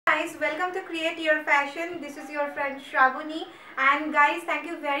guys, welcome to Create Your Fashion. This is your friend Srabani, and guys, thank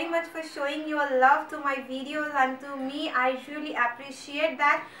you very much for showing your love to my videos and to me. I really appreciate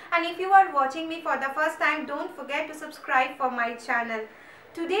that. And if you are watching me for the first time, don't forget to subscribe for my channel.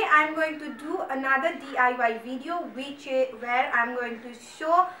 Today I am going to do another DIY video where I am going to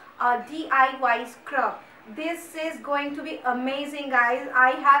show a DIY scrub. This is going to be amazing, guys.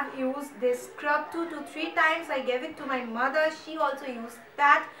 I have used this scrub 2 to 3 times. I gave it to my mother. She also used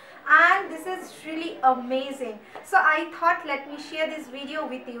that, and this is really amazing. So I thought, let me share this video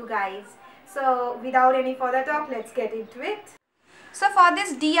with you guys. So without any further talk, let's get into it. So for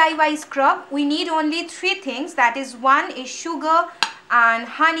this DIY scrub, we need only 3 things. That is, one is sugar and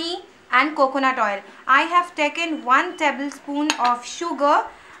honey and coconut oil. I have taken 1 tablespoon of sugar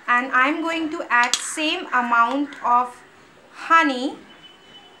and I am going to add same amount of honey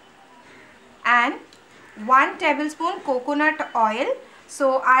and 1 tablespoon coconut oil.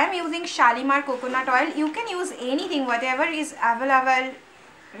 So I am using Shalimar coconut oil. You can use anything, whatever is available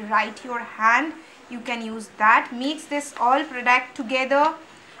right your hand, you can use that. Mix this all product together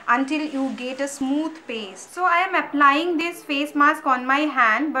until you get a smooth paste. So I am applying this face mask on my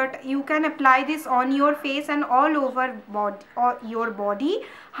hand, but you can apply this on your face and all over your body.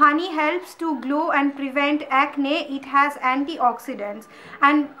 Honey helps to glow and prevent acne. It has antioxidants,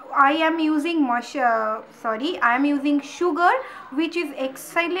 and I am using sugar, which is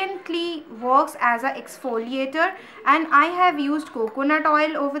excellently works as a exfoliator, and I have used coconut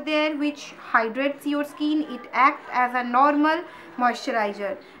oil over there, which hydrates your skin. It acts as a normal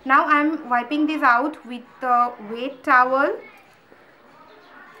moisturizer. Now I am wiping this out with the wet towel.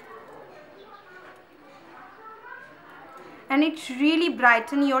 And it really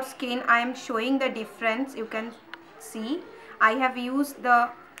brightens your skin. I am showing the difference. You can see I have used the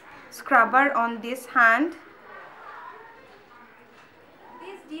scrubber on this hand.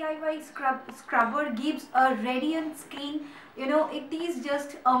 This DIY scrubber gives a radiant skin. You know, it is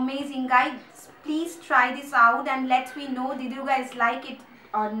just amazing, guys. Please try this out and let me know, did you guys like it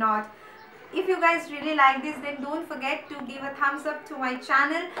or not. If you guys really like this, then don't forget to give a thumbs up to my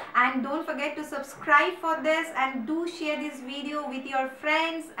channel, and don't forget to subscribe for this, and do share this video with your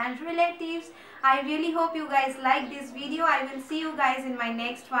friends and relatives. I really hope you guys like this video. I will see you guys in my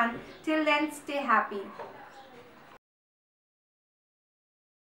next one. Till then, stay happy.